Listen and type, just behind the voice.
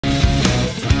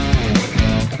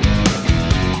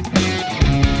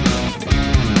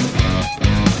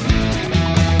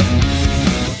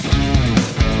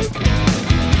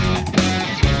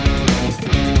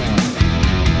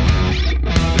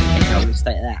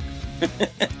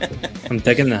I'm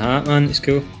digging the hat, man. It's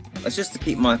cool. It's just to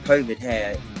keep my COVID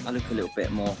hair. I look a little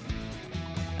bit more.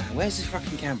 Where's this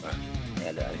fucking camera?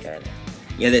 Yeah, look, okay.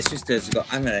 Yeah, there's just I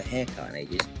haven't had a haircut in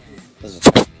ages.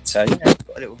 So yeah, I've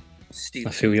got a little stupid.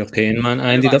 I feel your pain, man.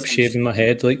 I ended up shaving my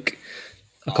head like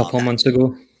a couple of months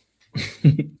ago.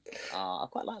 I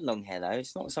quite like long hair though.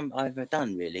 It's not something I've ever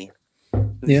done really.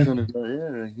 Yeah.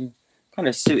 Kind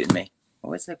of suited me. Oh,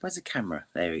 where's the camera?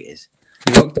 There it is.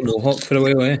 You rocked the mohawk for a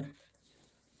while, eh?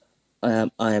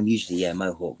 I am usually a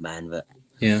mohawk man, but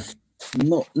yeah,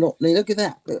 not. Look at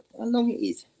that. Look how long it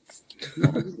is.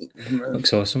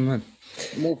 Looks awesome, man.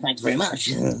 Well, thanks very much.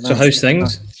 So how's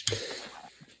things?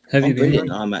 Have you been?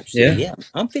 Brilliant. I'm actually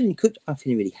I'm feeling good. I'm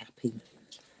feeling really happy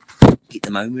at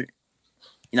the moment.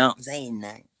 You know what I'm saying?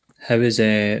 How has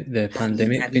the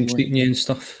pandemic been treating you and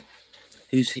stuff?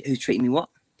 Who's treating me what?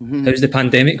 How's the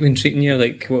pandemic been treating you?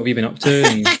 Like, what have you been up to?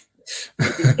 And...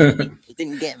 It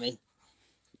didn't get me.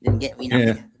 Didn't get me. Nothing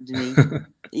happened to me.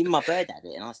 Even my bird had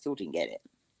it, and I still didn't get it.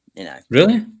 You know.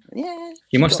 Really? Yeah.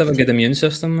 You must have a good immune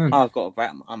system, man. I've got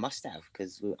I must have,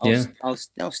 because I was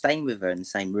staying with her in the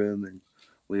same room, and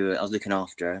I was looking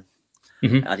after her.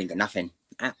 I didn't get nothing.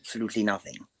 Absolutely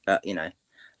nothing. But you know,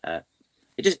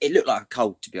 it looked like a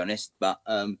cold, to be honest. But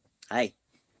hey.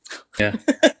 Yeah.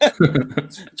 Do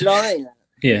you know what I mean?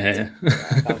 Yeah.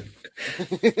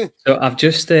 So I've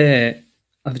just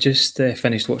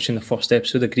finished watching the first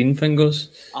episode of Greenfingers.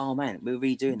 Oh man, we're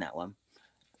redoing that one.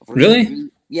 Really?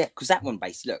 Yeah, because that one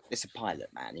basically, look, it's a pilot,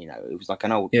 man. You know, it was like it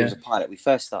was a pilot. We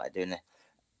first started doing a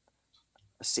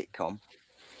sitcom,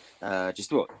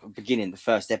 just beginning the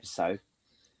first episode,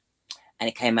 and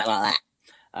it came out like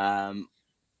that.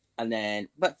 And then,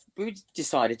 but we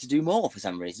decided to do more for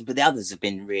some reason. But the others have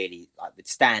been really, like, the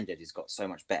standard has got so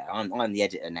much better. I'm the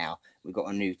editor now. We've got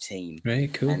a new team.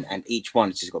 Right, cool. And each one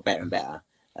has just got better and better.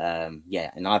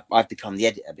 And I've become the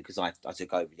editor because I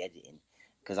took over the editing.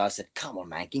 Because I said, come on,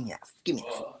 man, give me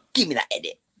that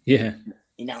edit. Yeah.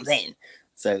 You know what I'm saying?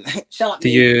 So, shut up. Do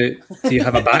you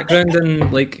have a background in,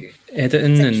 like,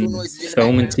 editing and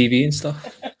film and TV and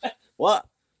stuff? What?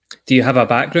 Do you have a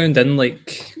background in,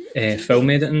 like, film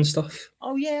editing and stuff?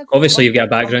 Oh yeah. Obviously, you've got a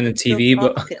background in TV,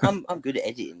 but I'm good at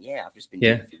editing. Yeah, I've just been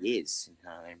doing it for years. You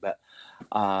know what I mean? But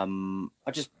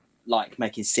I just like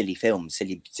making silly films,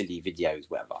 silly videos,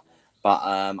 whatever. But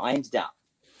I ended up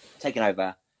taking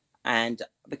over, and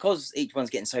because each one's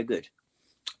getting so good,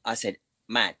 I said,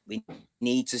 "Man, we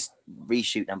need to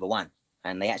reshoot number one."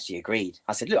 And they actually agreed.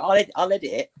 I said, "Look, I'll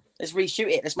edit it. Let's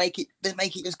reshoot it. Let's make it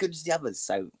as good as the others."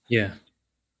 So yeah.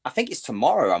 I think it's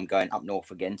tomorrow I'm going up north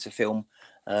again to film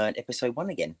episode 1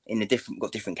 again in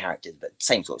got different characters, but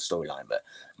same sort of storyline, but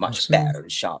much better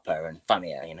and sharper and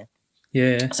funnier, you know?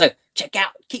 Yeah. So check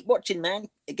out, keep watching, man.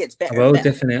 It gets better. Well,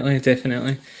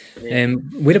 definitely. Yeah.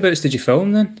 Whereabouts did you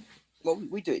film then? Well,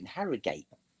 we do it in Harrogate.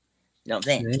 You know what I'm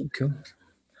saying? Right, cool.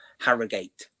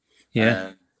 Harrogate.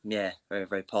 Yeah. Yeah, very,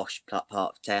 very posh part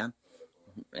of town.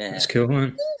 Yeah. That's cool,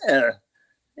 man. Yeah,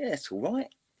 it's all right.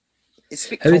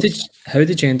 How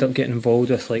did you end up getting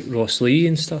involved with, like, Ross Lee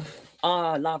and stuff?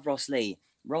 I love Ross Lee.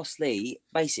 Ross Lee,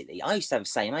 basically, I used to have the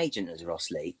same agent as Ross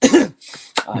Lee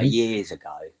years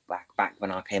ago, back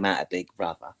when I came out of Big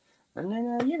Brother. And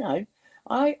then, you know,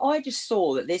 I just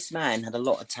saw that this man had a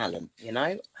lot of talent, you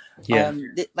know? Yeah.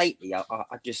 Lately, I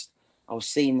was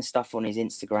seeing the stuff on his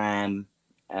Instagram.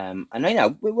 And, you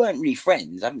know, we weren't really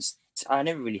friends. I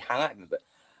never really hung out with him, but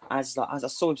as I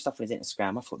saw him stuff on his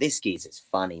Instagram, I thought, this geezer's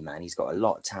funny, man. He's got a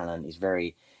lot of talent. He's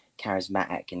very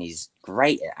charismatic, and he's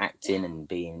great at acting and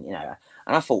being, you know.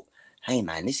 And I thought, hey,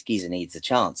 man, this geezer needs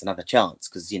another chance,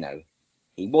 because, you know,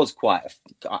 he was quite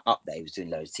up there. He was doing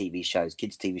loads of TV shows,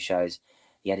 kids' TV shows.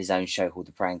 He had his own show called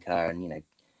The Pranker and, you know,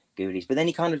 Ghoulies. But then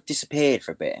he kind of disappeared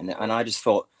for a bit, and I just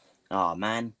thought, oh,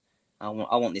 man, I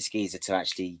want this geezer to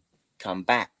actually come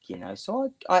back, you know.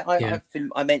 So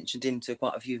I mentioned him to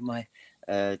quite a few of my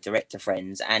director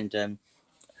friends, and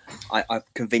I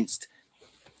convinced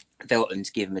Velton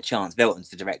to give him a chance. Velton's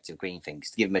the director of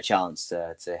Greenfingers, to give him a chance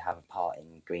to have a part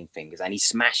in Greenfingers, and he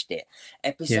smashed it.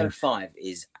 Episode 5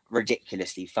 is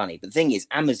ridiculously funny, but the thing is,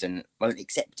 Amazon won't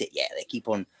accept it yet. They keep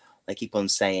on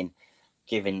saying,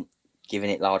 giving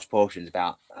it large portions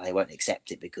about they won't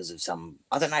accept it because of some,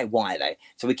 I don't know why though.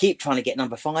 So we keep trying to get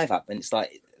number 5 up, and it's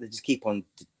like they just keep on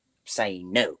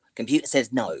saying no. Computer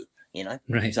says no. You know,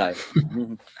 right? So,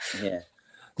 yeah,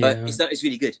 but it's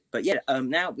really good. But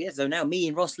now me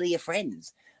and Ross Lee are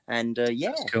friends, and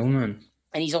That's cool, man.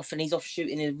 And he's off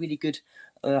shooting a really good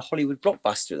Hollywood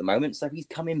blockbuster at the moment, so he's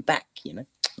coming back. You know.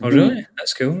 Oh, really?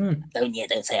 That's cool, man. Don't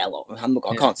say a lot.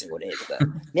 I can't say what it is, but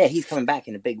yeah, he's coming back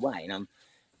in a big way, and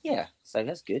Yeah, so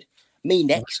that's good. Me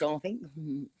next, I think.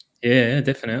 Yeah,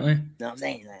 definitely. You know what I'm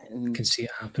saying? I can see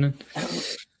it happening.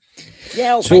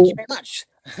 Yeah, So, thank you very much.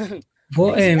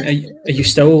 what are you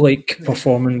still like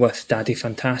performing with Daddy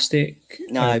Fantastic?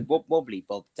 No, Wobbly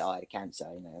Bob died of cancer.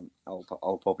 You know,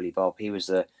 old Wobbly Bob. He was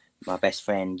my best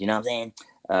friend. You know what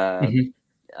I'm saying?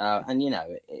 And you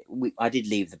know, I did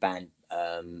leave the band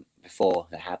before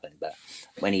that happened, but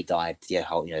when he died, the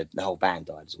whole band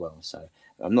died as well. So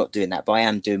I'm not doing that, but I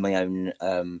am doing my own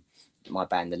my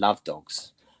band, the Love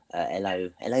Dogs.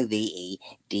 LOVEDOGZ,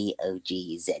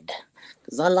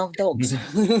 because I love dogs.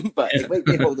 But it won't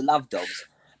be called the Love Dogs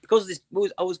because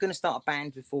I was going to start a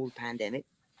band before the pandemic,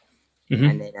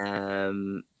 and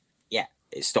then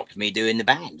it stopped me doing the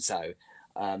band. So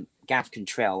Gav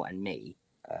Contrell and me,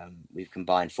 we've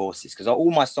combined forces because all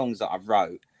my songs that I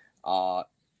wrote are,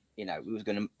 you know, I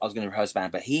was gonna rehearse a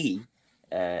band, but he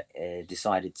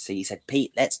decided to see. He said,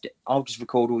 "Pete, I'll just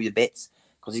record all your bits,"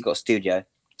 because he's got a studio.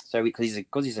 So because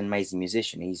he's an amazing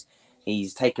musician,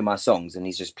 he's taken my songs and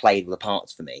he's just played all the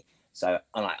parts for me. So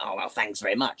I'm like, oh well, thanks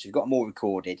very much. We've got them all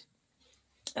recorded,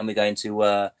 and we're going to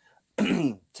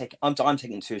I'm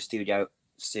taking them to a studio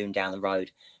soon down the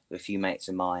road with a few mates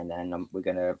of mine, and we're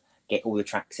gonna get all the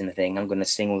tracks in the thing. I'm gonna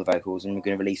sing all the vocals, and we're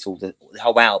gonna release the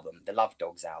whole album, the Love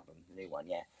Dogs album, the new one.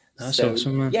 Yeah, that's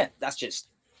awesome, man. Yeah,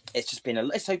 it's just been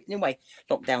so anyway.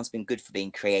 Lockdown's been good for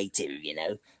being creative, you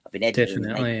know. I've been editing,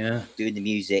 doing the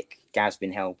music. Gav's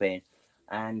been helping,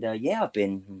 and I've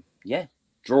been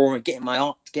drawing, getting my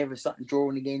art together, starting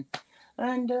drawing again,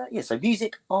 and so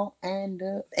music, art,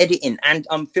 and editing, and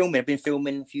I'm filming. I've been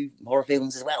filming a few horror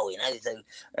films as well, you know. So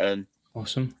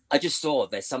awesome. I just saw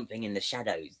There's Something in the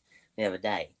Shadows the other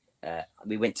day.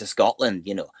 We went to Scotland,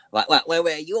 you know. Like,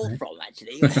 where you're from,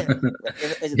 actually?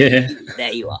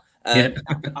 There you are.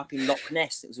 Up in Loch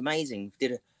Ness. It was amazing.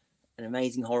 Did an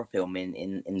amazing horror film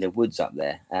in the woods up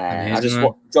there. I just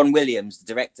watched John Williams, the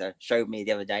director, showed me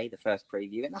the other day the first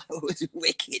preview, and it was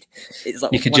wicked. It's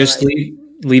like you could just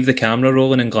leave the camera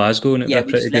rolling in Glasgow, and it'd be a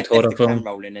pretty good horror film.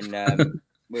 Rolling, and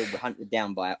we were hunted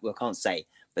down by it. Well, I can't say,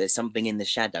 but There's Something in the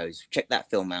Shadows. Check that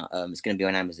film out. It's going to be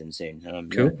on Amazon soon.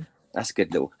 Cool. Yeah, that's a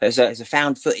good little. It's a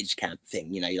found footage camp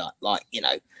thing, you know, like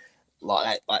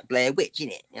Blair Witch,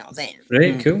 innit? You know what I'm saying?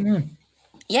 Right, cool, man.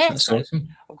 Yeah, that's awesome.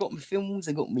 I've got my films,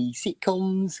 I've got my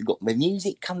sitcoms, I've got my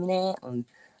music coming out, and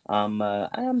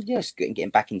I'm just getting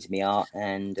back into my art.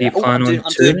 And I'm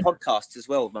doing podcasts as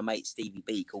well with my mate Stevie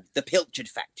B called The Pilchard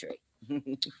Factory.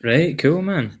 Right, cool,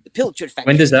 man. The Pilchard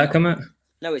Factory. When does that come out?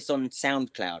 No, it's on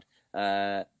SoundCloud.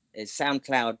 It's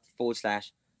SoundCloud /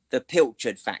 The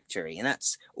Pilchard Factory, and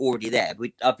that's already there.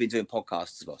 I've been doing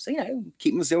podcasts as well, so you know,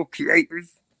 keep myself creative.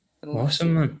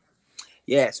 Awesome, man.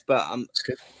 Yes, but that's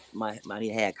good. I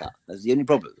need a haircut. That's the only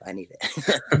problem. I need it.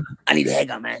 I need a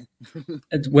haircut, man.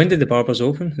 When did the barbers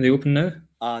open? Are they open now?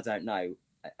 I don't know.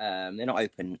 They're not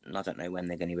open, and I don't know when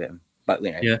they're going to be open. But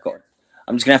you know,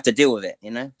 I'm just going to have to deal with it.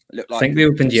 You know, I think they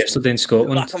opened yesterday in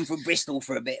Scotland. I come from Bristol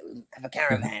for a bit, and have a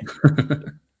caravan.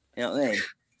 You know what I mean?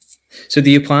 So,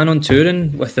 do you plan on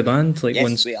touring with the band? Like,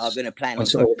 yes, we are going to plan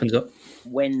once it opens up.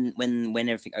 When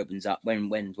everything opens up,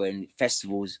 when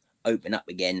festivals open up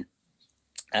again.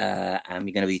 And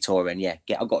we're going to be touring. Yeah,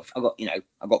 I've got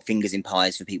fingers in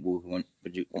pies for people who want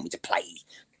me to play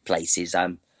places.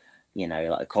 You know,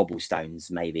 like the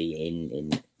Cobblestones, maybe in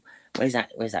where's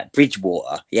that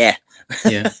Bridgewater? Yeah.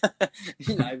 You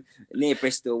know, near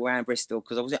Bristol, around Bristol,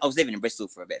 because I was living in Bristol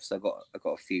for a bit, so I've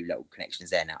got a few little connections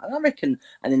there now. And I reckon,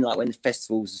 and then like when the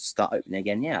festivals start opening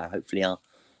again, hopefully I'll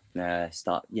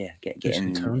start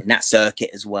getting in that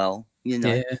circuit as well. You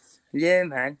know. Yeah. Yeah,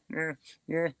 man.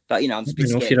 Yeah. But you know, I'm just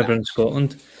if you're ever in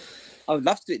Scotland. I would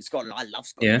love to do it in Scotland. I love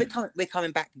Scotland. Yeah. We're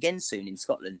coming back again soon to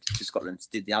Scotland to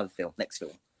do the other next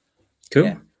film.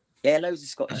 Cool. Yeah, loads of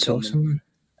Scottish. That's awesome.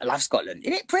 I love Scotland.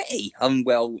 Isn't it pretty?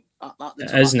 Well, up the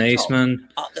top. It is nice, man.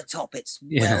 Up the top, it's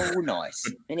well nice,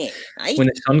 isn't it? Hey? When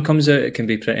the sun comes out, it can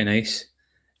be pretty nice.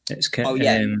 It's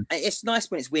it's nice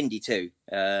when it's windy too.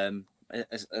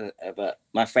 But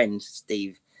my friend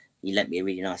Steve, he lent me a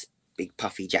really nice big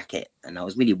puffy jacket, and I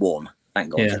was really warm.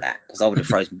 Thank God for that, because I would have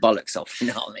frozen bollocks off. You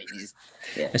know what I mean?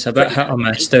 It's a bit hit or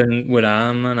miss down where I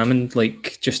am, and I'm in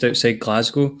like just outside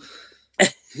Glasgow.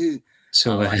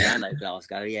 So I know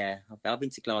Glasgow. Yeah, I've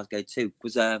been to Glasgow too,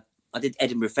 because I did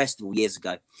Edinburgh Festival years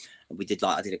ago, and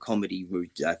I did a comedy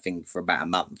route thing for about a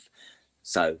month.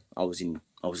 So I was in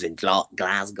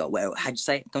Glasgow. Well, how'd you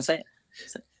say it? Can I say it?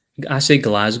 I say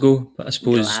Glasgow, but I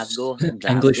suppose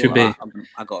English would be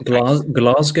Glasgow.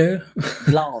 I was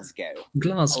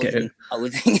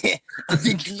in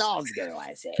Glasgow,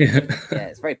 I said. Yeah,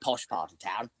 it's a very posh part of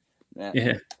town.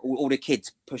 Yeah. All the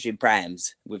kids pushing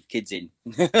prams with kids in.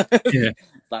 Yeah.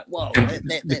 Like, whoa.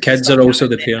 The kids are also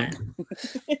the parents.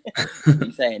 What are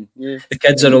you saying? Yeah. The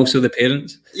kids are also the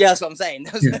parents. Yeah, that's what I'm saying.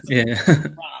 Yeah.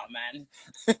 Oh, man.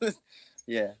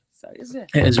 Yeah. So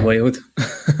it is wild.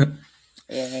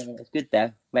 Yeah, it's good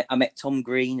though. I met Tom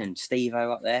Green and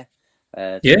Steve-O up there.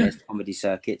 Yeah. Comedy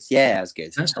circuits. Yeah, that was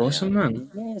good. That's awesome,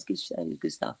 man. Yeah, it's good. It's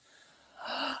good stuff.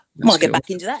 That's Might get cool. back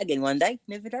into that again one day.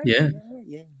 Never know. Yeah.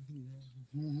 Yeah.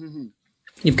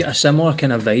 You've got a similar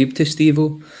kind of vibe to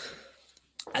Steve-O.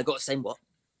 I got the same what?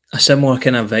 A similar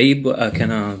kind of vibe, but a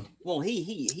kind of... Well,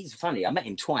 he's funny. I met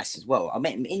him twice as well. I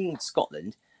met him in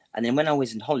Scotland, and then when I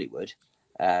was in Hollywood,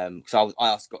 so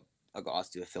I got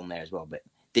asked to do a film there as well, but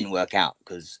didn't work out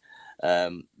because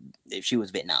she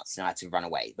was a bit nuts and I had to run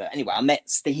away. But anyway, I met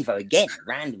Steve-O again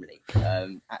randomly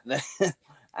at the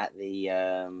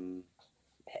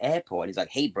airport. He's like,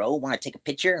 "Hey, bro, want to take a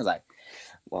picture?" I was like,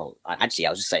 "Well, I was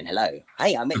just saying hello.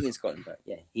 Hey, I met you in Scotland." But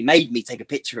yeah, he made me take a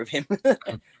picture of him.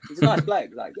 He's a nice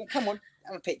bloke. Like, yeah, come on,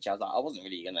 have a picture. I was like, I wasn't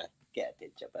really gonna get a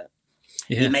picture, but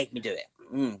he made me do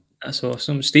it. That's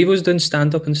awesome. Steve-O's doing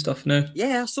stand-up and stuff now.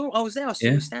 Yeah, I was there. I saw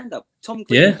him stand-up. Tom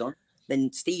Green was on.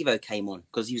 Then Steve-O came on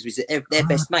because he was with their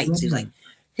best mates. He was like,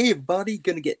 "Hey, everybody,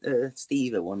 gonna get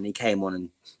Steve-O on." And he came on and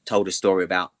told a story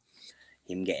about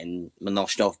him getting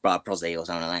noshed off by a prosy or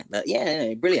something like that. But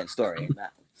yeah, brilliant story.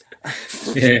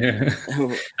 Yeah,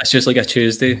 it's just like a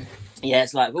Tuesday. Yeah,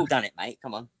 it's like, we've all done it, mate.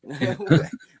 Come on.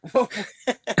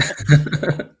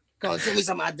 Come on, tell me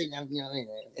something I didn't have. You know,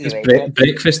 anyway,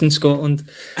 breakfast in Scotland.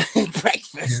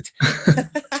 Breakfast. Have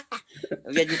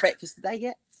you had your breakfast today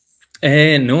yet?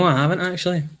 No, I haven't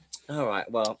actually. All right,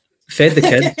 well. Fed the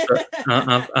kids, but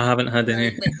I haven't had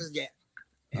any. Breakfast yet.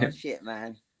 Oh, shit,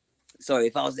 man. Sorry,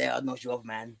 if I was there, I'd knock you off,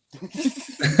 man.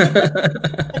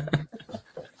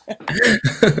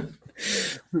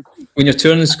 When you're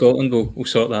touring in Scotland, we'll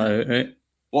sort that out, right?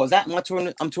 What was that?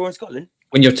 I'm touring Scotland?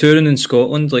 When you're touring in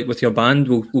Scotland, like with your band,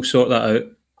 we'll sort that out.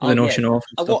 The notion off.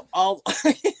 Only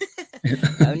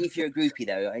if you're a groupie,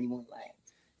 though. I only want, like,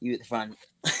 you at the front.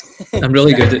 I'm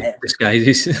really good at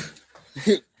disguises.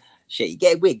 Shit, you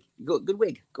get a wig. You got a good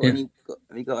wig. Have you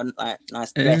got a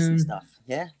nice dress and stuff?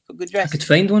 Yeah? Got a good dress? I could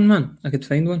find one, man. I could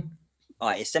find one. All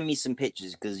right, send me some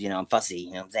pictures because, I'm fussy.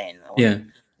 You know what I'm saying?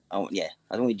 I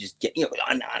don't want to just get,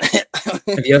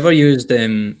 Have you ever used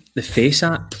the Face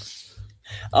app?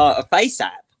 A Face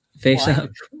app? Face app.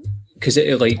 Because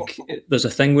there's a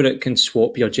thing where it can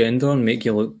swap your gender and make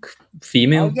you look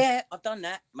female. Oh, yeah, I've done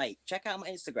that. Mate, check out my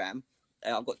Instagram.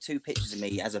 I've got 2 pictures of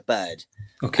me as a bird.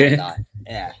 Okay.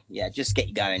 And, just get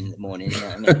you going in the morning. You know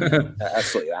what I mean? I'll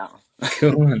sort you out.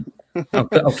 Cool, man.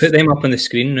 I'll put them up on the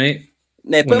screen, right?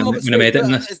 Yeah, when I'm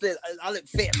editing this. I look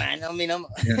fit, man. I mean, I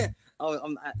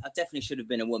definitely should have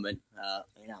been a woman. You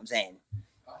know what I'm saying?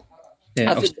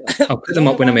 Yeah, I'll put them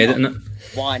up when I'm editing it.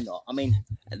 Why not? I mean,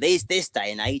 this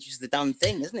day and age is the done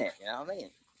thing, isn't it? You know what I mean?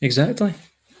 Exactly.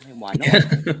 I mean, why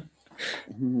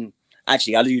not?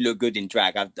 Actually, I do look good in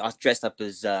drag. I dressed up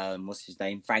as what's his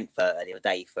name, Frankfurt, the other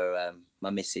day for my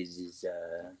missus's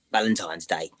Valentine's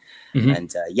Day,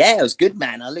 and it was good,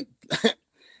 man. I look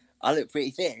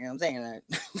pretty fit. You know what I'm saying? Like,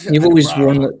 you've always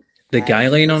worn like, the guy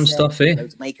liner and stuff, eh?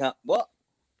 Loads of makeup. What?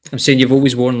 I'm saying you've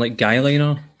always worn like guy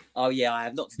liner. Oh yeah, I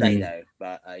have not today though,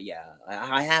 but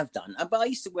I have done. But I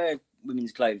used to wear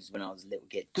women's clothes when I was a little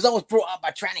kid because I was brought up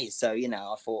by trannies. So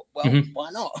I thought, well,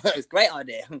 why not? It's a great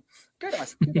idea. Good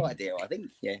idea, I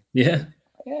think. Yeah.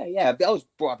 But I was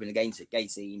brought up in the gay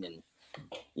scene, and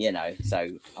so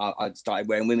I started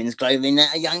wearing women's clothing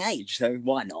at a young age. So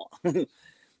why not?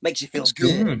 Makes you feel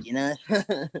good,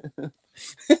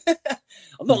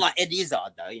 I'm not like Eddie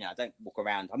Izzard though, I don't walk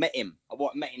around. I met him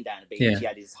down the beach. He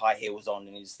had his high heels on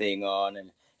and his thing on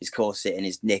and his corset and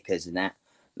his knickers and that.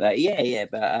 But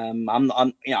but I'm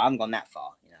I haven't gone that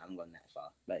far. I haven't gone that far.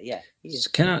 But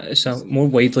it's a more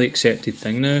widely accepted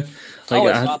thing now.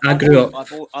 Like I grew up.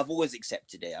 I've always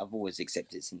accepted it. I've always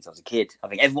accepted it since I was a kid. I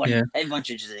think everyone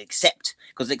should just accept,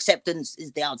 because acceptance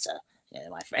is the answer. Yeah,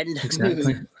 my friend.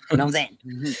 Exactly. You know what I'm saying?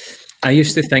 I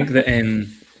used to think that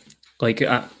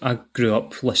I grew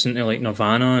up listening to like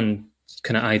Nirvana and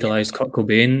kind of idolized Kurt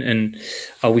Cobain, and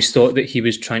I always thought that he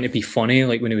was trying to be funny,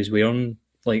 like when he was wearing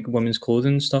like women's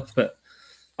clothing and stuff. But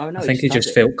I think he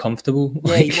just felt comfortable.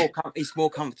 Yeah, he's more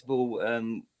comfortable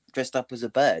dressed up as a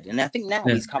bird, and I think now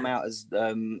he's come out as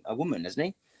a woman, hasn't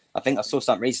he? I think I saw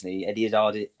something recently. Eddie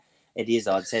Izzard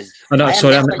says, "Oh no,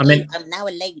 sorry, I meant I'm now a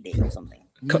lady" or something.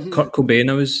 Kurt Cobain,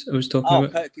 I was talking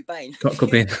about. Kurt Cobain. Kurt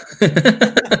Cobain.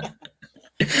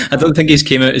 I don't think he's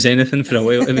came out as anything for a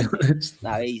while, to be honest.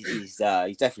 No, he's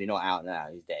definitely not out now.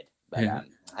 He's dead. But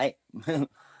hey,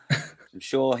 I'm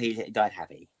sure he died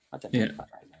happy. I don't know. Yeah.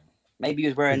 Maybe he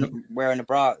was wearing a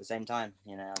bra at the same time.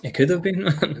 You know, It could have been.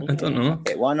 I don't know.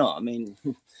 Okay, why not? I mean,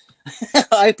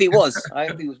 I hope he was. I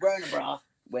hope he was wearing a bra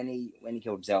when he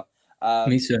killed himself.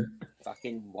 Me too.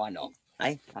 Fucking why not?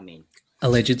 Hey, I mean,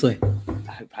 Allegedly.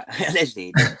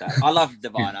 allegedly. I love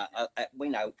Nirvana. We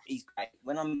know he's great.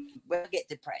 When I get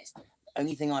depressed, the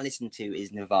only thing I listen to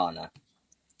is Nirvana.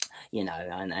 You know,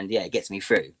 and yeah, it gets me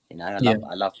through. You know,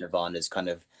 I love Nirvana's kind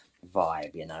of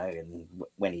vibe. You know, and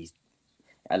when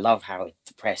I love how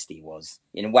depressed he was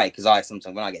in a way, because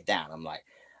sometimes when I get down, I'm like,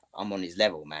 I'm on his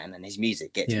level, man, and his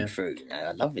music gets me through. You know,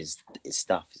 I love his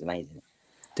stuff. It's amazing.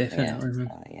 Definitely.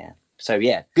 Yeah. So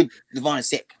yeah, good. Nirvana's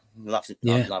sick. Love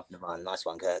Nirvana. Nice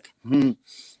one, Kirk.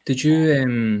 Did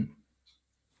you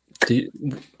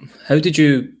how did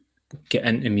you get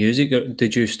into music? Or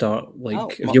did you start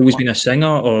have you always been a singer,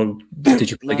 or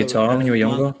did you play guitar when you were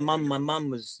younger? My mum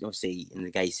was obviously in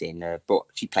the gay scene.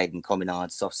 She played in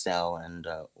Communard, Soft Cell, and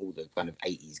all the kind of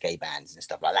 80s gay bands and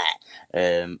stuff like that.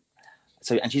 And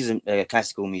she's a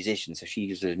classical musician, so she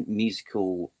was a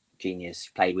musical genius.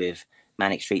 She played with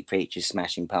Manic Street Preachers,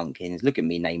 Smashing Pumpkins. Look at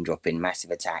me name dropping,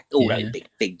 Massive Attack, all those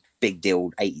big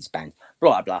deal 80s bands.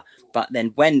 Blah blah. But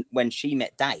then when she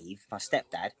met Dave, my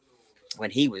stepdad, when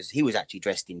he was actually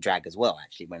dressed in drag as well,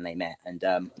 actually, when they met, and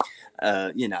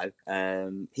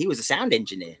he was a sound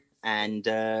engineer, and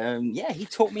he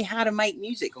taught me how to make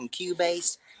music on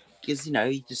Cubase, because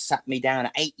he just sat me down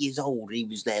at 8 years old. He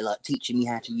was there like teaching me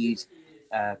how to use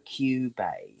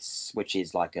Cubase, which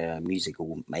is like a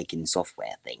musical making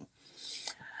software thing.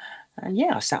 And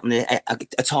I sat on the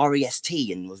Atari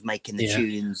ST and was making the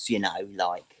tunes,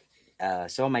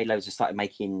 so I made loads of started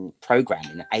making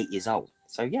programming at 8 years old.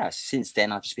 So since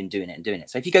then I've just been doing it.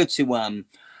 So if you go to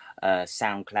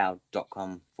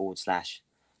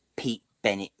soundcloud.com/Pete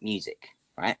Bennett Music,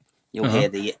 right, you'll hear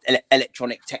the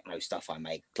electronic techno stuff I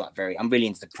make. I'm really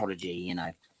into the Prodigy,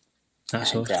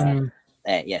 That's awesome.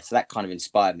 So that kind of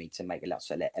inspired me to make lots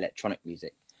of electronic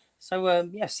music. So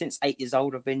since 8 years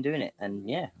old I've been doing it, and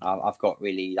I've got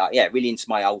really really into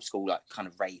my old school kind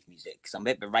of rave music, because I'm a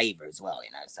bit of a raver as well,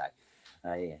 so.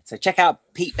 So check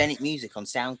out Pete Bennett Music on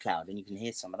SoundCloud, and you can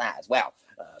hear some of that as well.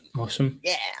 Awesome.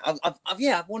 Yeah, I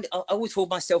always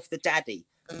called myself the daddy,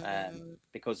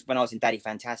 because when I was in Daddy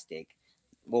Fantastic,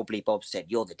 Wobbly Bob said,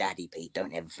 "You're the daddy, Pete.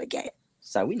 Don't ever forget."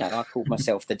 So I called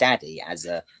myself the daddy as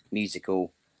a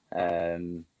musical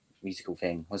thing. What's it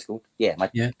called?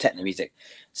 Techno music.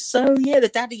 So the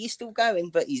daddy is still going,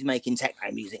 but he's making techno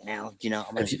music now. Do you know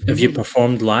what I mean? Have you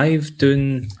performed live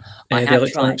doing the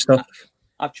electronic stuff?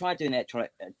 I've tried doing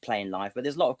electronic playing live, but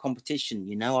there's a lot of competition.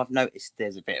 I've noticed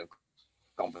there's a bit of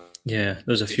competition. Yeah,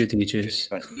 there's a few DJs.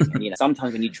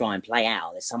 Sometimes when you try and play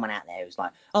out, there's someone out there who's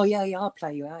like, "Oh yeah, I'll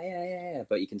play you out, yeah."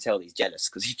 But you can tell he's jealous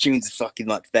because his tunes are fucking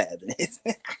much better than his.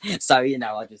 So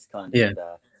I just kind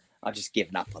of, I've just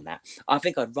given up on that. I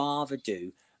think I'd rather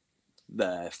do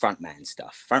the frontman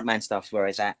stuff.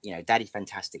 Whereas Daddy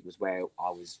Fantastic was where I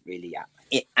was really at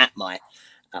my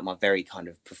very kind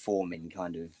of performing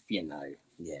kind of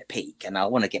peak, and I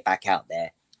want to get back out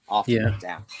there after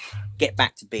lockdown, get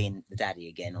back to being the daddy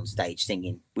again on stage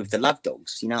singing with the Love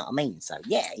Dogs. You know what I mean? So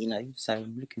so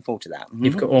I'm looking forward to that.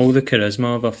 You've got all the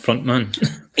charisma of a frontman.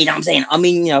 You know what I'm saying? I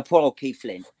mean, poor old Keith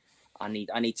Flint. I need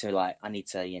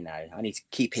to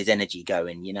keep his energy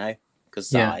going.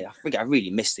 Because I think I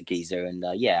really miss the geezer, and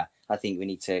I think we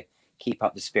need to keep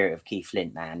up the spirit of Keith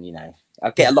Flint, man. I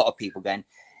get a lot of people going,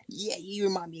 "Yeah, you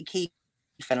remind me of Keith,"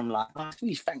 and I'm like, "Oh,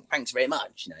 thanks very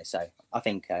much." So I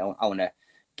think I want to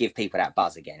give people that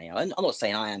buzz again. And I'm not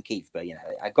saying I am Keith, but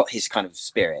I've got his kind of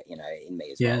spirit, in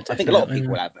me as well. I think a lot of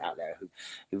people out there who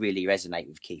really resonate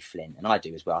with Keith Flint, and I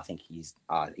do as well. I think he's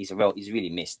a really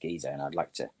missed geezer, and I'd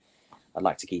like to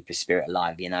keep his spirit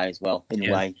alive, as well, in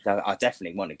a way. So I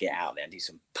definitely want to get out there and do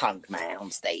some punk, man,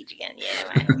 on stage again.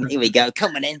 Yeah, man. Here we go.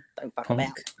 Come on in. Don't fuck about.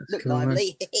 Look cool,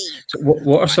 lively. So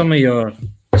what are some of your...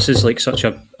 This is like such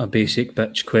a basic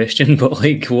bitch question, but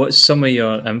what's some of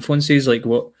your influences?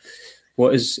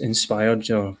 What has inspired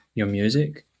your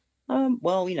music?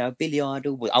 Well, Billy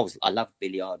Idol. I loved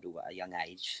Billy Idol at a young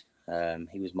age.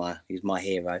 He was my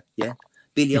hero. Yeah.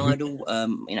 Billy Idol,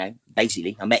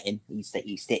 basically I met him.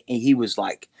 He was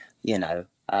like, my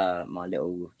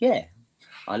little,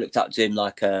 I looked up to him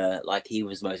like he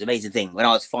was the most amazing thing. When I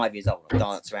was 5 years old, I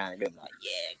danced around the room like,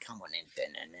 come on in.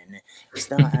 And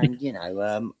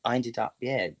I ended up,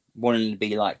 wanting to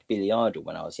be like Billy Idol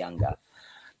when I was younger.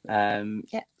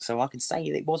 So I could say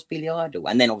it was Billy Idol.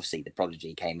 And then obviously the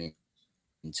Prodigy came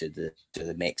into the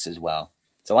mix as well.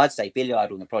 So I'd say Billy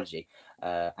Idol and The Prodigy,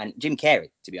 and Jim Carrey.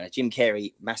 To be honest, Jim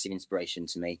Carrey, massive inspiration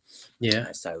to me.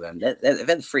 Yeah. So they're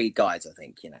the three guys, I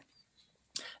think.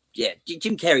 Yeah,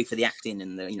 Jim Carrey for the acting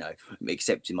and the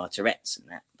accepting my Tourette's and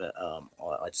that. But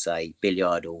I'd say Billy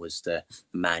Idol was the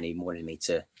man who wanted me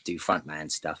to do frontman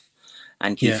stuff,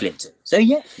 and Keith Flint too. So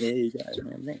yeah, there you go.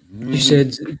 You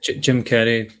said Jim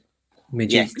Carrey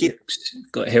made you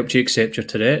helped you accept your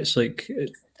Tourette's, like.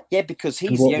 Yeah, because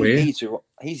he's the only geezer.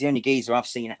 He's the only geezer I've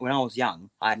seen. When I was young,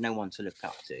 I had no one to look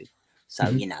up to, so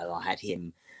I had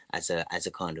him as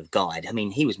a kind of guide. I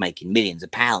mean, he was making millions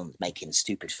of pounds, making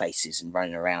stupid faces and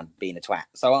running around being a twat.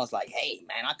 So I was like, hey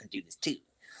man, I can do this too.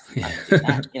 I can do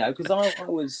that, because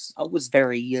I was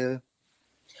very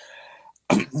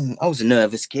I was a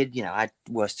nervous kid. I had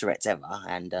worst Tourette's ever,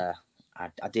 and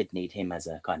I did need him as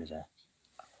a kind of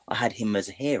I had him as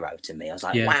a hero to me. I was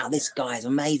like, wow, this guy is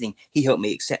amazing. He helped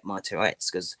me accept my Tourette's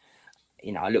because,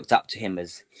 I looked up to him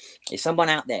as if someone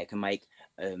out there can make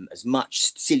as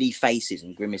much silly faces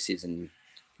and grimaces and,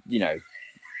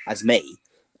 as me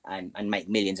and make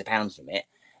millions of pounds from it,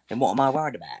 then what am I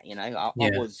worried about? I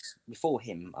was, before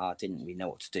him, I didn't really know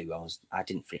what to do. I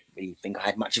didn't really think I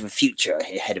had much of a future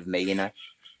ahead of me, And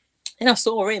I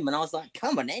saw him and I was like,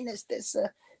 come on, then,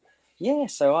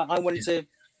 so I wanted to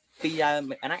be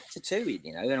an actor too,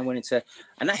 and I wanted to,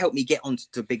 and that helped me get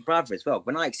onto Big Brother as well.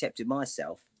 When I accepted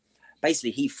myself,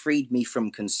 basically he freed me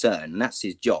from concern, and that's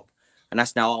his job. And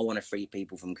that's now I want to free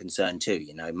people from concern too,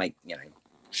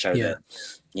 show that,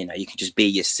 you can just be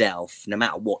yourself no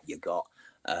matter what you got,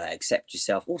 accept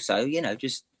yourself. Also,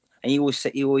 just, and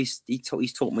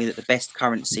he's taught me that the best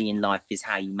currency in life is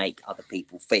how you make other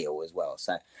people feel as well.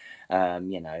 So,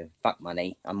 fuck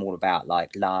money. I'm all about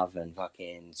like love and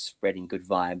fucking spreading good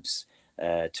vibes,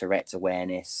 Tourette's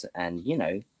awareness, and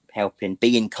helping,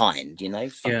 being kind.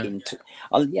 Fucking.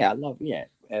 I love.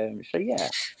 So yeah.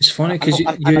 It's funny because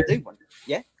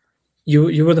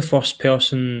you were the first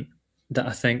person that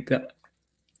I think that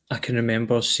I can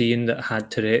remember seeing that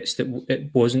had Tourette's, that it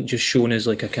wasn't just shown as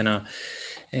like a kind of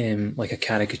like a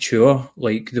caricature.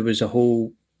 Like there was a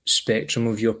whole spectrum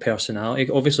of your personality,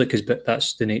 obviously, because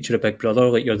that's the nature of Big Brother.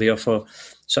 Like you're there for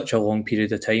such a long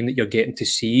period of time that you're getting to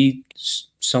see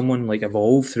someone like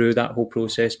evolve through that whole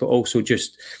process, but also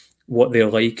just what they're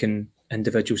like in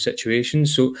individual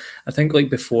situations. So I think like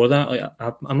before that, like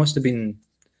I must have been,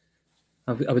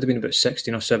 I would have been about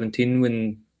 16 or 17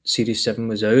 when Series 7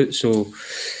 was out. So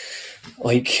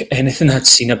like anything I'd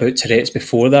seen about Tourette's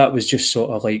before that was just sort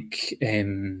of like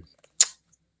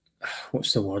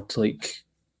what's the word, like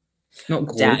not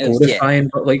glorifying,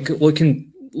 but like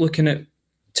looking at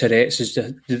Tourette's as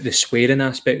the swearing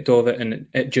aspect of it, and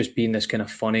it just being this kind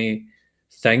of funny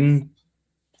thing.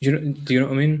 Do you know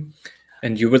what I mean?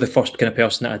 And you were the first kind of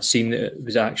person that I'd seen that it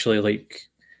was actually like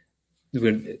you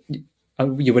were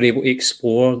able to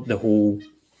explore the whole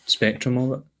spectrum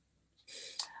of it.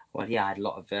 Well, yeah, I had a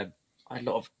lot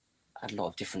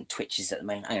of different twitches at the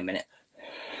moment. Hang on a minute.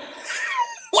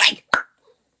 Wait.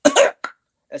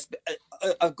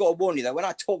 I've got to warn you though, when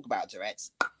I talk about Tourette's,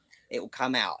 it will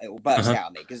come out, it will burst out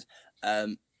of me, because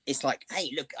it's like,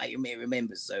 hey, look, I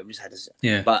remember, so I just had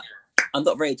to, but I'm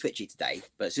not very twitchy today,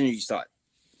 but as soon as you start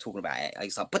talking about it,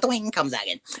 it's like, but the wing comes out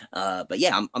again. But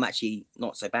yeah, I'm actually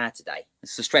not so bad today.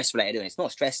 It's the stress related, and it's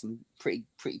not stress. I'm pretty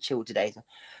chill today.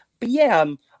 But yeah,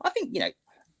 I think,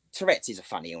 Tourette's is a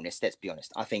funny illness, let's be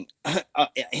honest. I think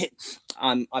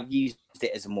I've used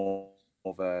it as a more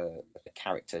of a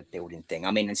character building thing.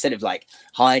 I mean, instead of like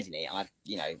hiding it, I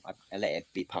let it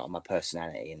be part of my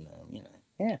personality, and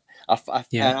and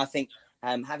I think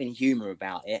having humor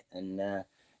about it, and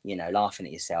laughing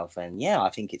at yourself, and I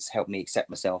think it's helped me accept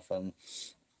myself, and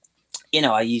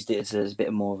I used it as a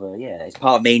bit more of a it's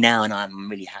part of me now, and I'm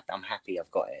really happy. I'm happy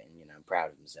I've got it, and I'm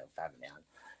proud of myself for having it.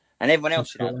 And everyone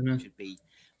else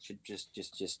should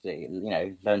just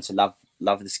learn to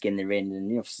love the skin they're in,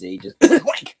 and obviously just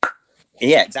wank.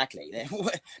 Yeah, exactly.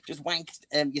 Just wank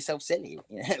yourself silly.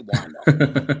 Why not?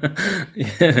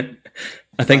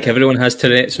 I think everyone has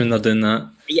Tourette's when they're doing that.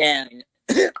 Yeah.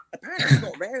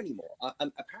 Apparently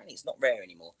it's not rare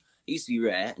anymore. It used to be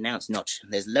rare, now it's not.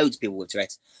 There's loads of people with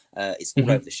Tourette's. It's all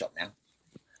over the shop now.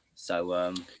 So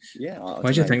why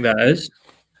do you think that is?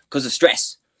 Because of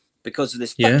stress. Because of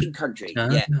this fucking country.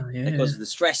 Because of the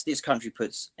stress this country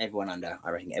puts everyone under. I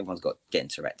reckon everyone's got getting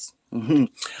Tourette's. And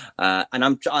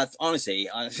honestly,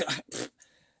 I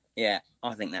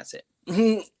think that's it.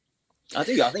 I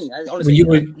think honestly,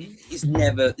 it's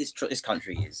never this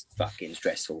country is fucking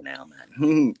stressful now,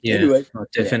 man. Anyway,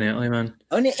 definitely, man.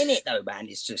 In it though, man,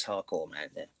 it's just hardcore, man.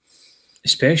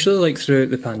 Especially like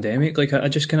throughout the pandemic, like I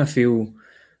just kind of feel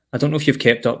I don't know if you've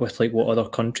kept up with like what other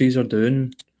countries are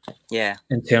doing. Yeah.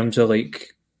 In terms of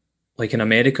like in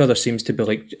America, there seems to be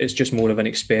like it's just more of an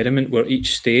experiment where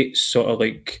each state's sort of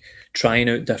like trying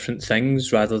out different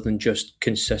things rather than just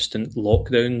consistent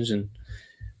lockdowns and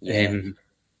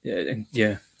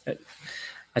yeah.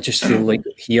 I just feel like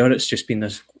here it's just been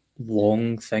this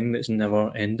long thing that's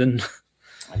never ending.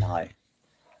 I know.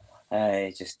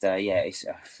 It's just it's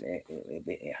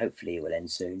hopefully it will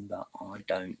end soon, but I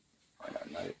don't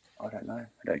know. I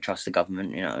don't trust the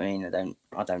government. You know what I mean?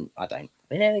 I don't.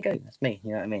 But there they go. That's me.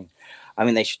 You know what I mean? I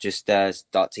mean, they should just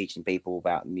start teaching people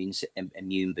about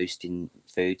immune boosting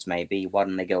foods. Maybe why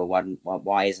don't they go?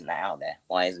 Why isn't that out there?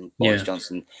 Why isn't Boris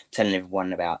Johnson telling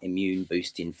everyone about immune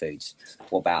boosting foods?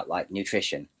 What about like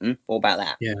nutrition? What about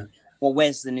that? Yeah. Well,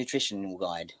 where's the nutritional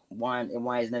guide? Why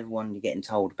isn't everyone getting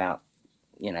told about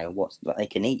what they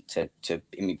can eat to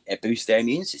boost their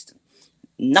immune system?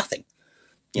 Nothing.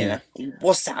 You know,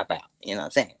 what's that about? You know what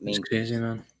I'm saying? I mean, it's crazy,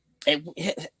 man.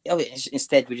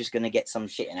 Instead, we're just going to get some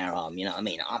shit in our arm. You know what I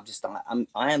mean?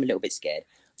 I am a little bit scared.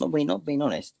 Not being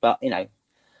honest, but it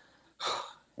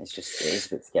is a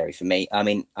bit scary for me. I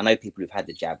mean, I know people who've had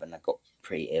the jab and they've got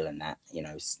pretty ill and that.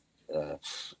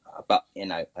 But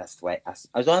that's the way.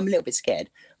 I'm a little bit scared.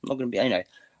 I'm not going to be.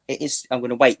 I'm going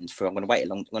to wait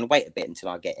a bit until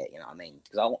I get it. You know what I mean?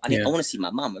 Because I want to see my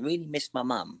mum. I really miss my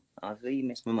mum.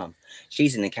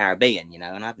 She's in the Caribbean, and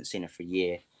I haven't seen her for a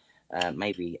year,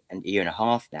 maybe a year and a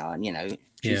half now. And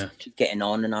she's getting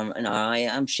on, and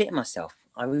I'm shitting myself.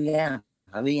 I really am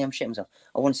shitting myself.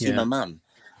 I want to see my mum,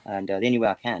 and the only way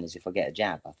I can is if I get a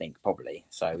jab. I think probably.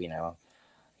 So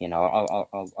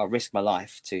I'll risk my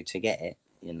life to get it.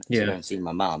 To go and see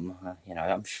my mum.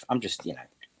 I'm just.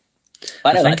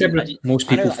 I think most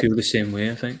people feel the same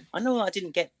way. I think. I know I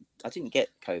didn't get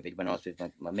COVID when I was with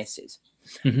my missus.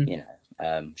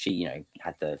 Mm-hmm. She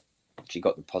she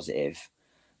got the positive,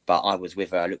 but I was with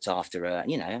her. I looked after her.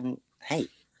 And, hey,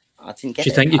 I didn't get it. Do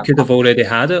you think you could have already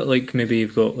had it? Like maybe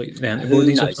you've got like the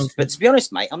antibodies or something. But to be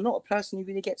honest, mate, I'm not a person who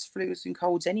really gets flus and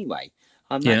colds anyway.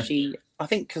 Actually, I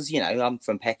think because I'm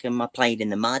from Peckham. I played in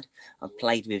the mud. I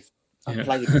played with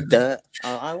dirt.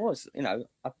 I was,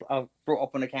 I brought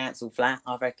up on a council flat.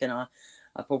 I reckon I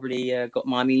probably got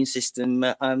my immune system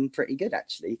pretty good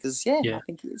actually, because I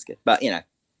think it is good. But so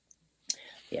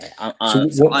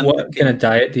what kind of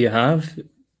diet do you have?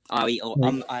 I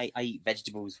eat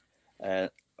vegetables.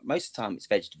 Most of the time it's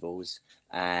vegetables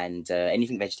and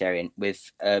anything vegetarian.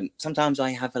 With sometimes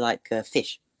I have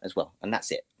fish as well, and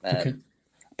that's it. Okay.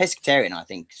 Pescatarian, I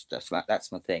think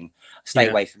that's my thing. Stay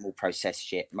away from all processed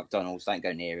shit. McDonald's, don't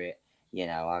go near it.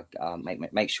 I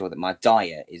make sure that my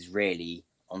diet is really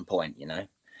on point.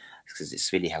 Because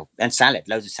it's really helpful. And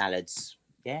loads of salads.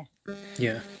 Yeah.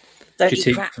 Don't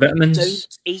eat crap. Vitamins?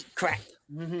 Don't eat crap.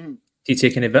 Mm-hmm. Do you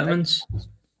take any vitamins?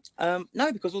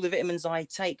 No, because all the vitamins I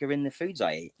take are in the foods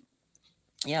I eat.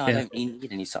 I don't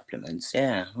need any supplements.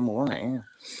 Yeah, I'm all right. Yeah,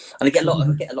 and I get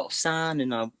a lot of sun,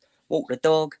 and I walk the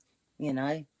dog.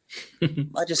 I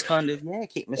just kind of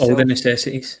keep myself. All the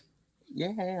necessities.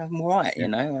 Yeah, I'm all right.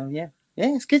 Yeah,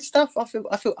 it's good stuff. I've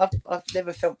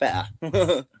never felt better.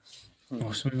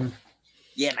 Awesome.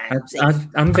 Yeah,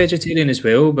 man. I'm vegetarian as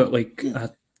well, but I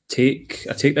take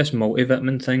this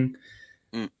multivitamin thing.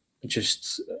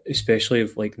 Just especially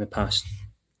of in the past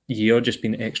year, just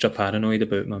been extra paranoid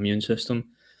about my immune system.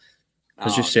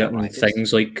 There's just certain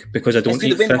things because I don't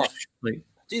eat fish.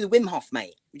 Do the Wim Hof,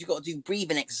 mate. You've got to do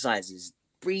breathing exercises.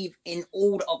 Breathe in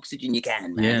all the oxygen you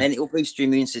can, man. And then it will boost your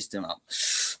immune system up.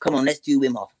 Come on, let's do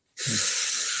Wim Hof.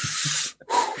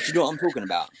 Do you know what I'm talking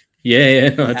about? Yeah.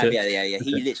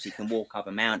 He literally can walk up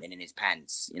a mountain in his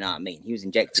pants. You know what I mean? He was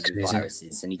injected with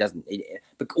viruses, and he doesn't.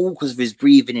 But all because of his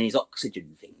breathing in his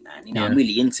oxygen thing, man. I'm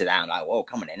really into that. I'm like, well,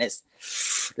 come on, then let's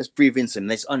breathe in some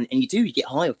this, and you get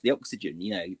high off the oxygen,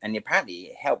 and apparently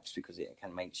it helps because it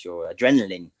kind of makes your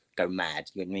adrenaline go mad.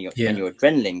 When your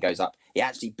adrenaline goes up, it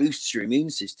actually boosts your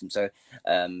immune system. So,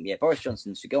 Boris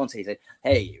Johnson should go on to he said,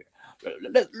 hey.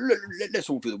 Let's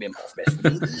all do the Wim Hof.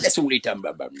 Let's all eat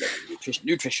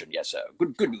nutrition. Yes, sir.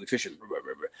 Good nutrition.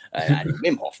 And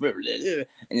Wim Hof. And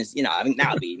I think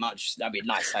that'd be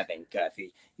nice. I think if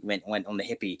he went on the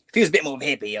hippie. If he was a bit more of a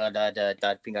hippie,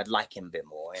 I think I'd like him a bit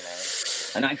more.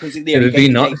 And because it would be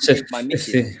nuts if my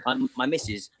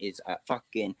missus is a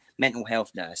fucking mental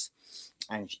health nurse,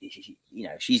 and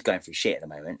she's going through shit at the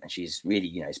moment, and she's really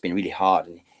it's been really hard.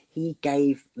 And he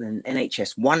gave the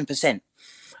NHS 1%.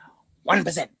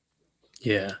 1%.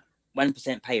 Yeah.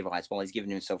 1% pay rise while he's giving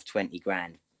himself 20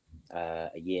 grand a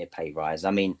year pay rise.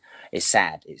 I mean, it's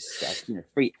sad. It's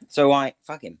free. So I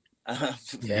fuck him.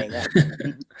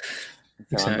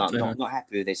 So exactly. I'm not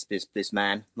happy with this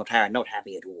man. Not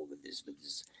happy at all with this.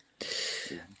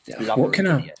 What kind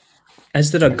of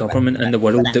is there a government in the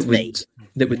world that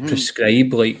would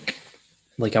prescribe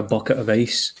like a bucket of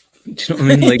ice? Do you know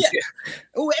what I mean? Like,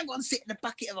 oh, everyone's sitting in a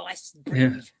bucket of ice.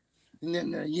 Yeah. And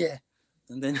then, yeah.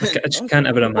 And then, I just can't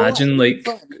ever imagine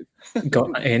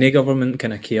got any government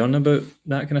kind of caring about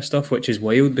that kind of stuff, which is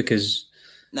wild because.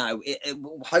 No,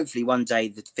 hopefully one day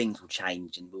the things will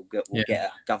change and we'll get a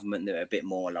government that are a bit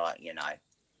more like, you know,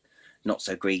 not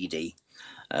so greedy,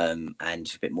 and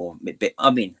a bit more. I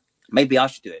mean, maybe I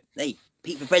should do it. Hey,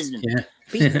 Pete for president,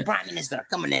 Pete for prime minister,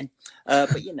 coming in.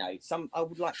 But you know, I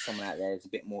would like someone out there that's a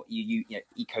bit more you know,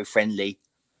 eco-friendly.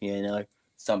 You know,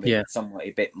 somewhat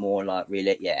a bit more like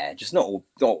really, just not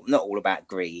all about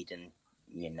greed and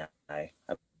you know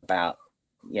about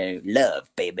love,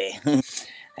 baby.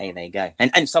 Hey, there you go.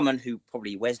 And someone who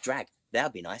probably wears drag.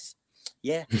 That'd be nice.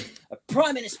 Yeah. A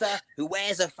prime minister who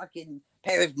wears a fucking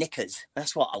pair of knickers.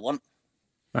 That's what I want.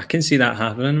 I can see that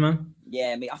happening, man.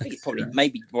 Yeah, I mean, I think it probably,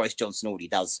 maybe Boris Johnson already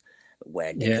does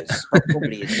wear knickers.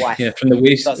 Probably his wife. Yeah, from the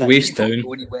waist down.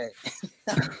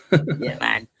 Yeah,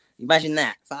 man. Imagine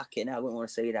that. Fucking hell, I wouldn't want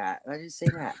to see that. I didn't see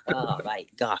that. Oh, mate.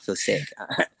 God, I feel sick.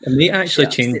 It may actually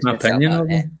change my opinion of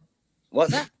him.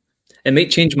 What's that? It might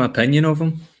change my opinion of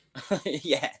him.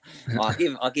 Yeah, I'll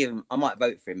give him. I might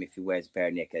vote for him if he wears a pair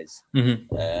of knickers.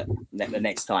 The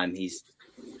next time he's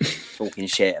talking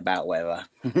shit about whatever.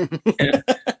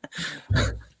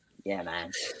 Yeah,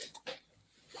 man.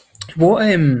 What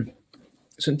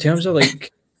so in terms of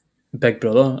like Big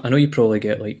Brother, I know you probably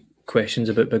get like questions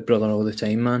about Big Brother all the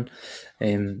time, man.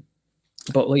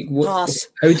 But like,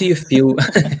 how do you feel?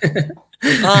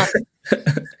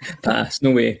 Pass.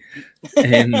 No way.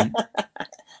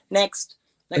 Next.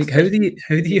 Like, how do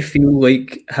you feel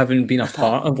like having been a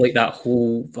part of like that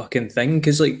whole fucking thing?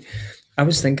 Because like, I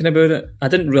was thinking about it. I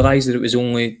didn't realize that it was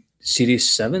only series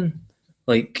 7.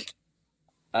 Like,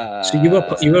 so you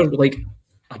were like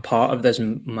a part of this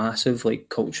massive like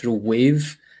cultural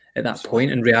wave at that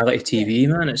point in reality TV,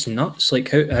 man. It's nuts.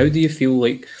 Like, how do you feel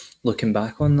like looking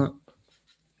back on that?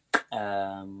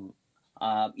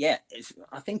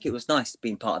 I think it was nice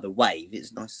being part of the wave.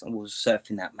 It's nice. I was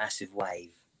surfing that massive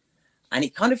wave. And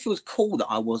it kind of feels cool that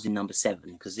I was in number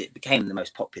 7 because it became the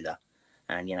most popular.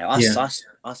 And, you know,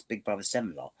 us Big Brother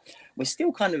 7 lot, we're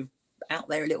still kind of out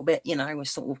there a little bit, you know, we're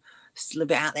sort of still a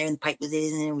bit out there in the papers,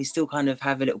 and we still kind of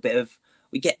have a little bit of,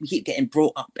 we keep getting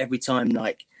brought up every time,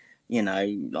 like, you know,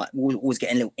 like we're always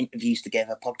getting little interviews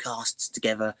together, podcasts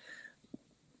together.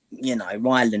 You know,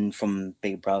 Ryland from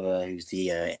Big Brother, who's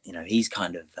the, you know, he's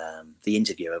kind of the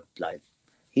interviewer, like,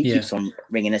 he keeps on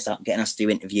ringing us up, getting us to do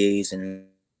interviews, and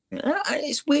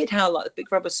it's weird how like the Big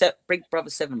Brother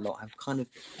 7 lot have kind of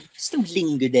still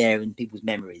lingered there in people's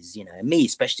memories, you know, and me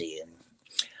especially,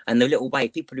 and the little way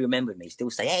people who remember me still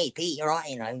say, "Hey, Pete, you're right,"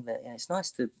 you know. But it's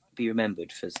nice to be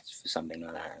remembered for something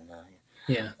like that.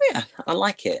 And, I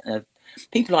like it.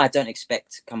 People I don't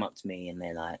expect come up to me and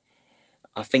they're like,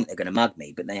 I think they're going to mug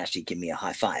me, but they actually give me a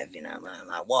high five, you know. I'm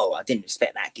like, whoa, I didn't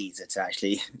expect that geezer to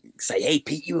actually say, "Hey,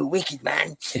 Pete, you were wicked,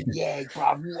 man." Yeah,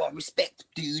 bro, what respect,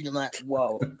 dude. I'm like,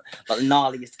 whoa. But the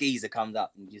gnarliest geezer comes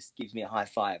up and just gives me a high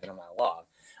five, and I'm like, wow,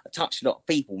 I touched a lot of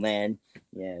people, man.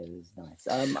 Yeah, it was nice.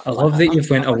 I love that you've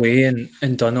went away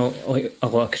and done a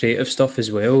lot of creative stuff as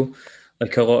well.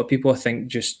 Like, a lot of people, I think,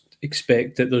 just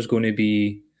expect that there's going to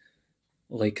be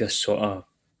like a sort of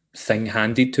thing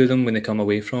handed to them when they come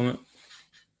away from it.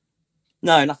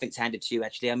 No, nothing's handed to you,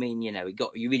 actually. I mean, you know,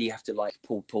 you really have to like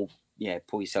pull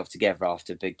yourself together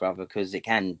after Big Brother, because it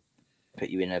can put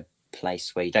you in a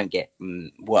place where you don't get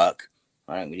work.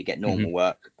 I don't really get normal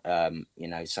work, you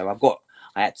know. So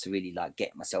I had to really like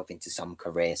get myself into some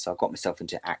career. So I got myself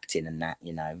into acting and that,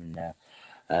 you know,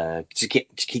 and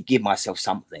to give myself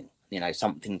something, you know,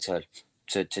 something to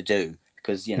do,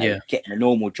 because you know getting a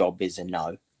normal job is a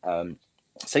no.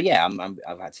 So yeah,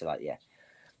 I've had to like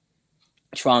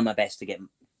try my best to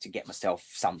get myself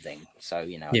something. So,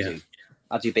 you know,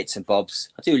 I do bits and bobs.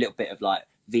 I do a little bit of like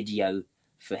video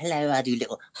for hello. I do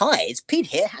little hi, it's Pete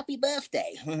here. Happy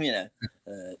birthday. You know,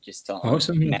 just on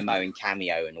awesome. Memo and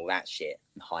Cameo and all that shit.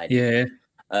 And hide. Yeah.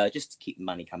 Just to keep the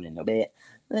money coming in a bit.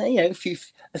 You know,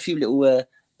 a few little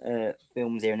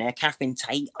films here and there. Catherine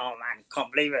Tate. Oh man,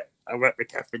 can't believe it. I worked with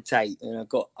Catherine Tate, and I've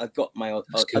got my I've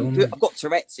got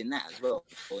Tourettes in that as well.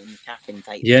 In Catherine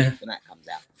Tate, when that comes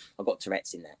out, I've got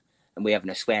Tourettes in there, and we're having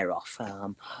a swear off.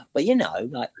 But you know,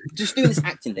 like just doing this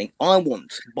acting thing, I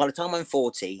want by the time I'm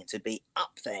 40 to be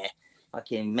up there,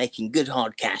 like in making good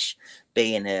hard cash,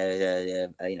 being a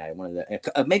you know, one of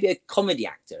the maybe a comedy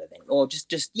actor, I think, or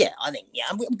just I think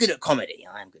I'm good at comedy.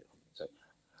 I am good. So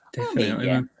Definitely,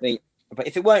 I mean, but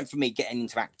if it weren't for me getting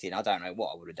into acting, I don't know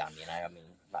what I would have done. You know, I mean,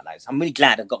 like those. I'm really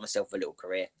glad I've got myself a little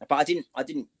career, but I did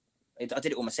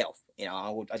it all myself. You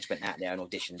know, I just went out there and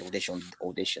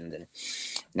auditioned, and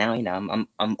now you know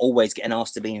I'm always getting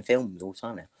asked to be in films all the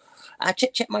time now. I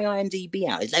check my IMDb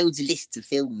out. There's loads of lists of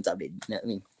films I'm in. You know what I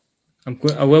mean?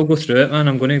 I will go through it, man.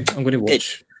 I'm going to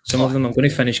watch some of them. I'm going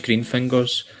to finish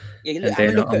Greenfingers, and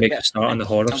then I'll make a start on the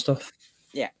horror stuff.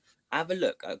 Yeah, have a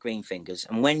look at Greenfingers,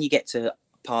 and when you get to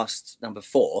past number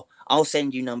 4, I'll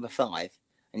send you number 5,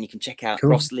 and you can check out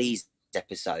Ross Lee's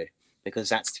episode, because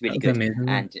that's really good. Amazing,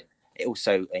 and it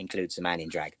also includes a man in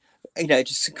drag. You know,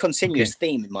 just a continuous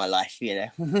theme in my life. You know,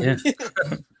 yeah.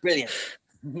 Brilliant.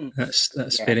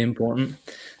 That's very important.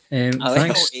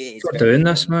 Thanks for doing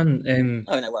this, man.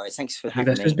 Oh, no worries. Thanks for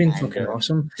having me. This has been fucking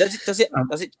awesome. Does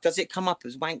it come up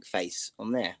as wank face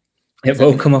on there? It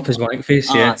will come up as wank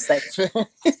face, yeah.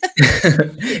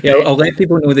 Yeah, I'll let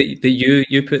people know that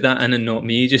you put that in and not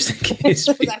me, just in case.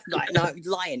 That's right. No, he's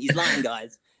lying. He's lying,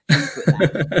 guys.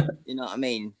 You know what I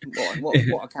mean?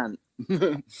 What I can't.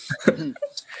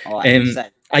 All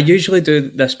right, I usually do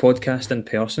this podcast in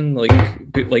person,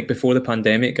 like before the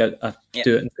pandemic. I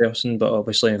do it in person, but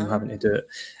obviously I'm having to do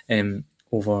it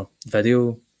over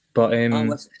video. But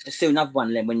let's do another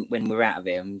one then when we're out of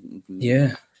here.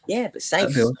 Yeah, but safe.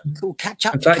 Awesome. Cool. Catch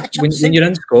up. In fact, when you're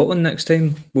in Scotland next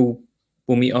time, we'll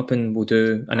meet up and we'll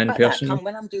do an in-person.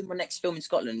 When I'm doing my next film in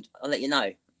Scotland, I'll let you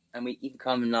know, and you can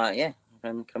come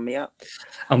and come meet up.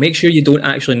 I'll make sure you don't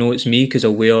actually know it's me, because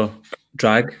I'll wear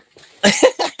drag.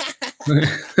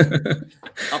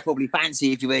 I'll probably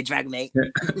fancy if you wear drag, mate.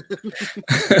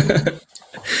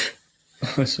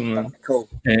 Awesome, man. Cool.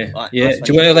 Right, yeah.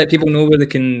 Do you want to let people know where they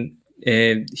can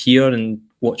hear and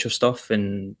watch your stuff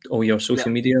and all your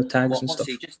social media tags and stuff?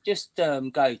 Just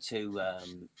go to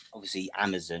obviously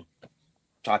Amazon,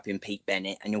 type in Pete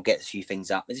Bennett, and you'll get a few things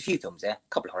up. There's a few films there, a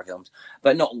couple of horror films,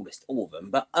 but not all of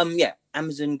them. But yeah,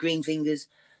 Amazon, Greenfingers,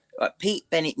 Pete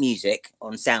Bennett music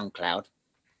on SoundCloud,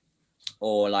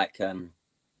 or like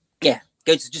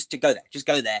just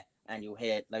go there and you'll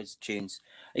hear loads of tunes.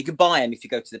 You can buy them if you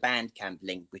go to the Bandcamp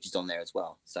link, which is on there as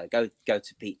well. So go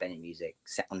to Pete Bennett music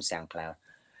on SoundCloud.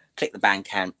 Click the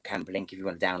Bandcamp link if you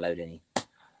want to download any.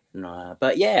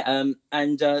 But yeah,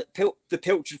 and the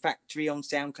Pilchard Factory on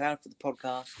SoundCloud for the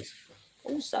podcast.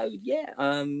 Also,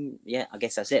 I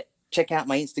guess that's it. Check out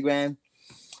my Instagram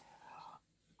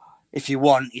if you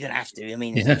want. You don't have to. I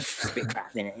mean, it's a bit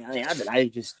crap in it. I mean, I don't know.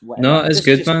 Just whatever. No, it's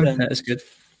good, man. That is good.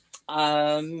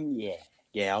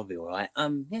 Yeah, I'll be all right.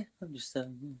 I'm just. I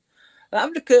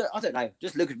don't know.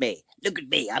 Just look at me. Look at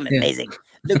me. I'm amazing.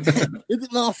 Look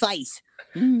at my face.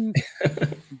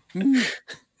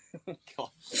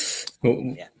 God.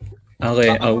 Yeah.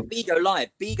 I'll Bigo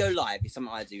Live is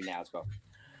something I do now as well.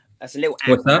 That's a little app.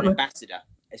 What's that? Ambassador.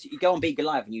 So you go on Bigo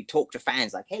Live and you talk to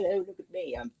fans like, "Hello, look at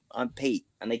me. I'm Pete,"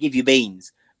 and they give you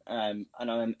beans. And I'm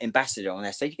an ambassador on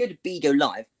there. So if you go to Bigo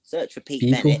Live, search for Pete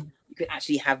Bennett, you can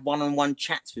actually have one-on-one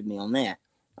chats with me on there.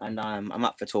 And I'm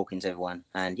up for talking to everyone.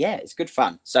 And yeah, it's good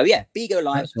fun. So yeah, Bigo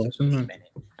Live, awesome, Pete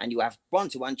Bennett, and you have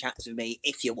one-to-one chats with me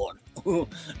if you want.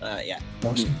 Yeah.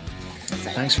 Awesome.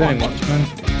 Thanks very much, man.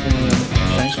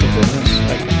 Thanks for doing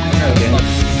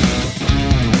this.